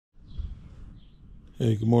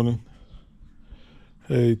Hey, good morning.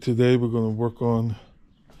 Hey, today we're going to work on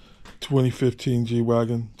 2015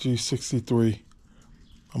 G-Wagon G63.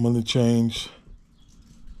 I'm going to change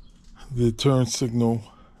the turn signal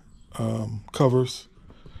covers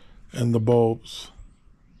and the bulbs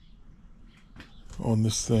on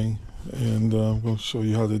this thing, and I'm going to show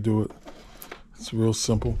you how to do it. It's real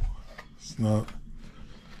simple. It's not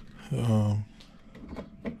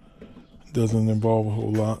doesn't involve a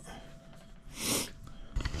whole lot.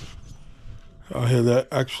 I had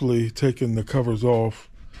actually taken the covers off,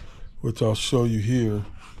 which I'll show you here.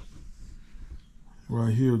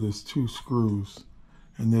 Right here, there's two screws,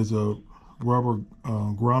 and there's a rubber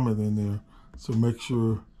grommet in there, so make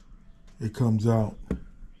sure it comes out.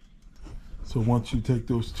 So once you take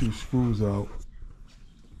those two screws out,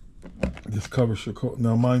 this cover should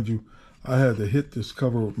now mind you, I had to hit this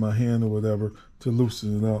cover with my hand or whatever to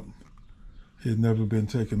loosen it up. It had never been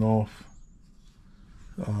taken off.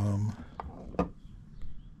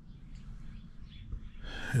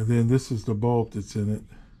 And then this is the bulb that's in it.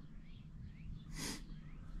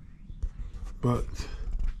 But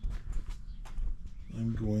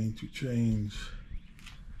I'm going to change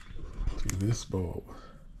to this bulb.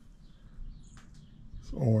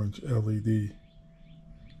 It's orange LED.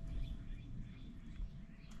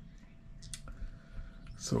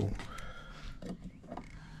 So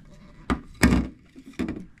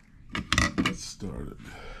let's start it.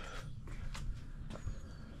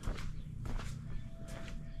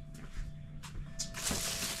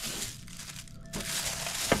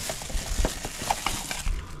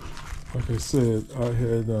 Like I said, I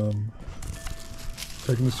had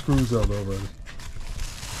taken the screws out already.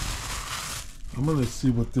 I'm going to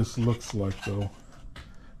see what this looks like though,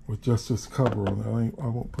 with just this cover on it. I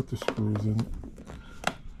won't put the screws in it.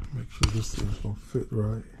 Make sure this thing's going to fit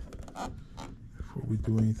right before we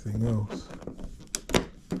do anything else.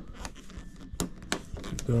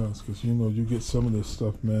 It does, because you know you get some of this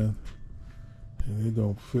stuff, man, and it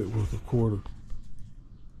don't fit with a quarter.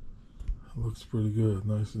 It looks pretty good,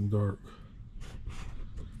 nice and dark.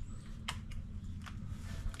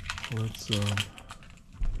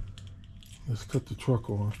 Let's cut the truck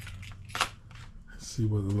on and see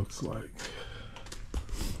what it looks like.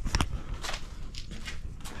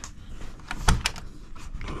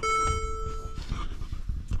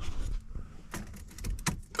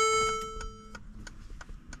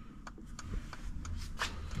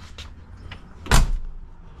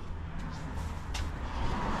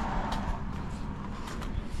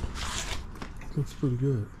 Looks pretty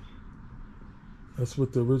good. That's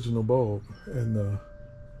with the original bulb, and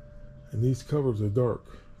these covers are dark.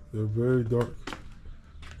 They're very dark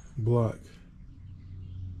black.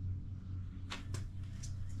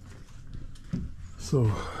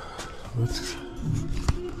 So let's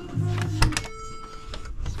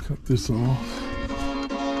cut this off.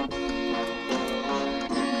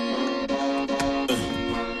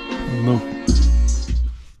 No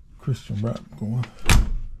Christian rap going.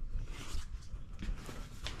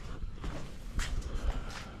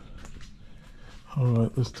 All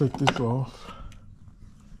right, let's take this off.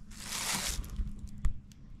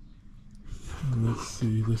 And let's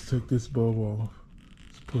see, let's take this bulb off.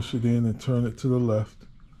 Let's push it in and turn it to the left.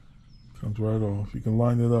 Comes right off. You can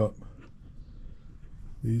line it up.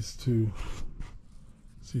 These two,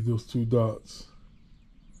 see those two dots?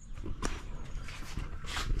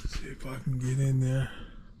 Let's see if I can get in there.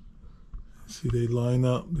 See, they line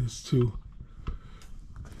up. There's two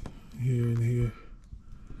here and here.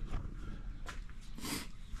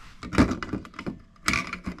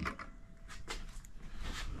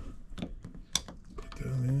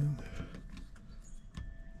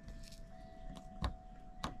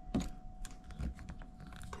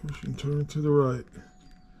 Push and turn to the right.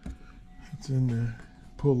 It's in there.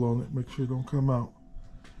 Pull on it. Make sure it don't come out.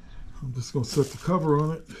 I'm just going to set the cover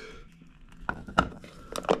on it.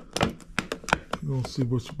 You're going to see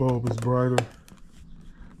which bulb is brighter,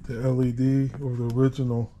 the LED or the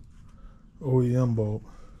original OEM bulb.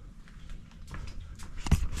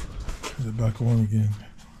 Put it back on again.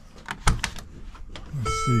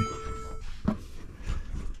 Let's see.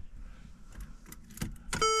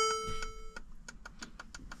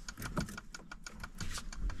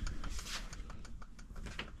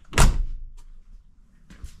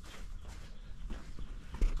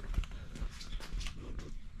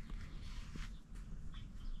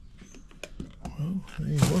 Well, it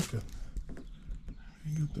ain't working.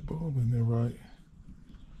 You get the bulb in there right.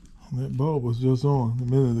 And that bulb was just on a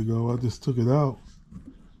minute ago. I just took it out.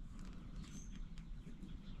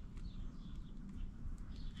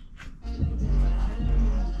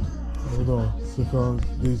 Hold on. Because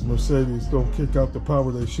these Mercedes don't kick out the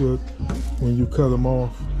power they should when you cut them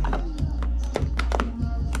off.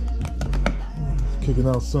 Kicking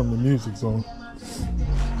out some of the music's on.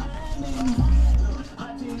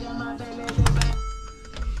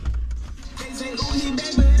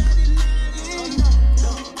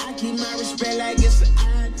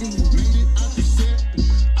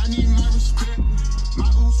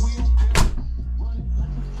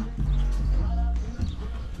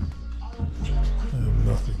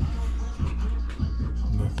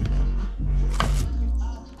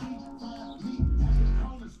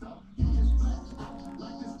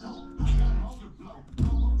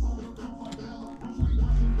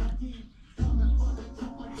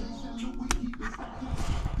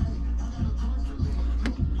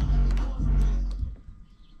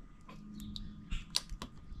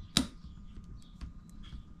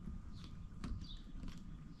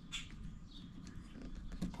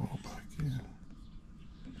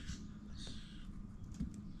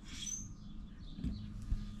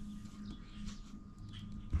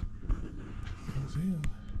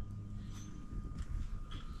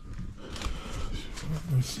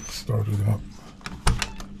 Let's start it up.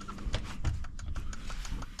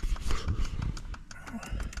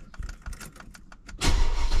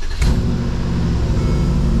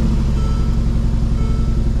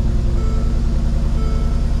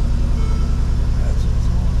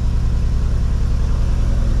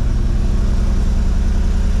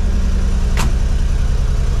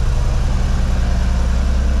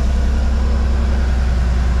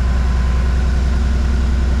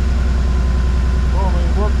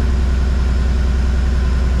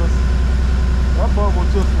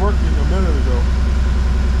 Just working a minute ago.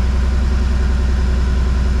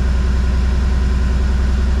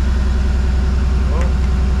 Well,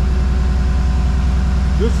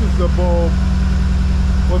 this is the bulb,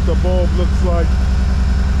 what the bulb looks like.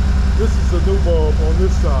 This is the new bulb on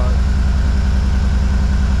this side.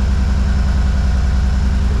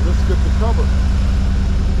 So let's get the cover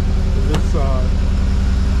on this side.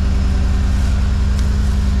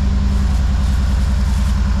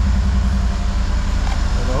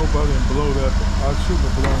 I hope I didn't blow that. I shouldn't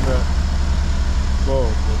have blown that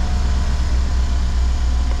bulb.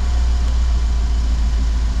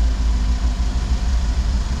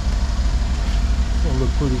 It's gonna look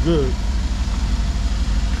pretty good.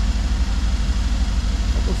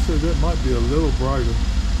 I would say that might be a little brighter.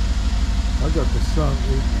 I got the sun,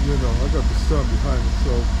 you know, I got the sun behind it,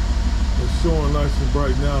 so it's showing nice and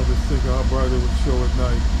bright now. Just think how bright it would show at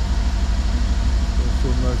night. It's so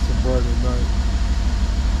nice and bright at night.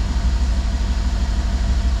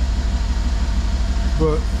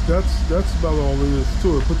 But that's about all there is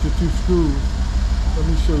to it. Put your two screws. Let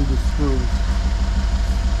me show you the screws.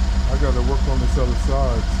 I gotta work on this other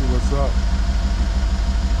side, see what's up.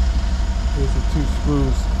 Here's the two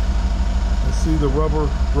screws. And see the rubber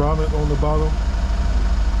grommet on the bottom?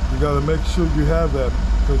 You gotta make sure you have that,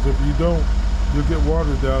 because if you don't, you'll get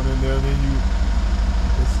water down in there and then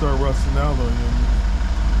it start rusting out on you.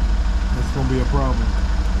 That's gonna be a problem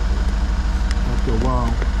after a while.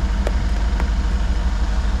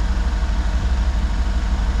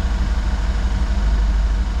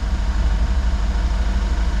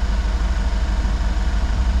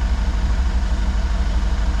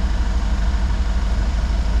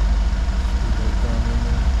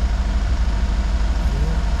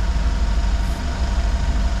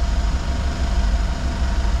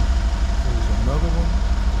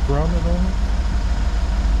 Grommet on it.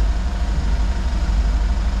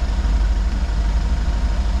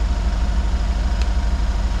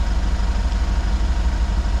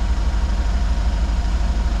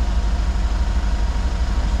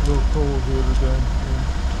 It's a little cold here today.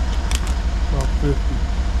 About 50.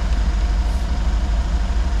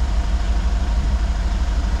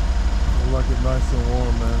 I like it nice and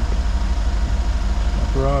warm, man. My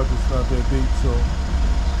garage is not that deep, so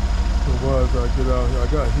it was, I get out here. I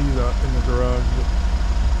got heat out in the garage, but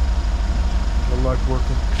I like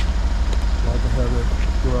working. So I can have that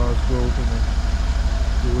garage door open and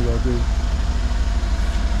do what I do.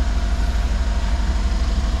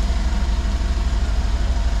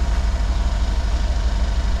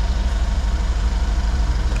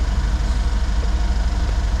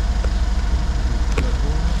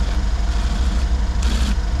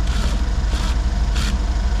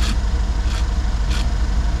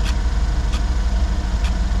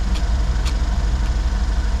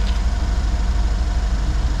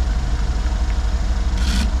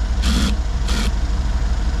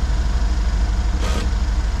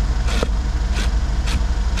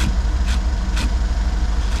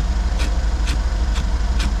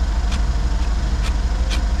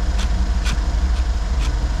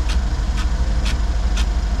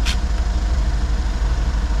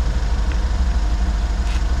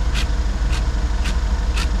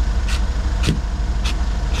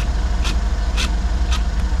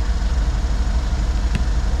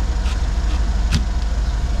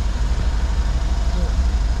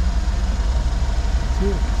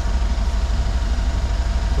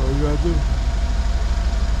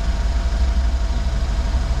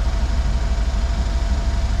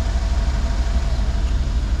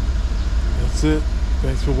 that's it.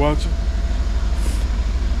 Thanks for watching.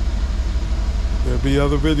 There'll be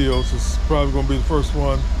other videos. This is probably going to be the first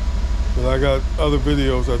one, but I got other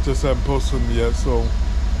videos. I just haven't posted them yet. So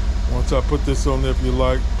once I put this on there, if you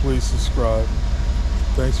like, please subscribe.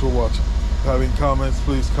 Thanks for watching. Having comments,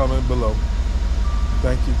 please comment below.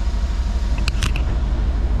 Thank you.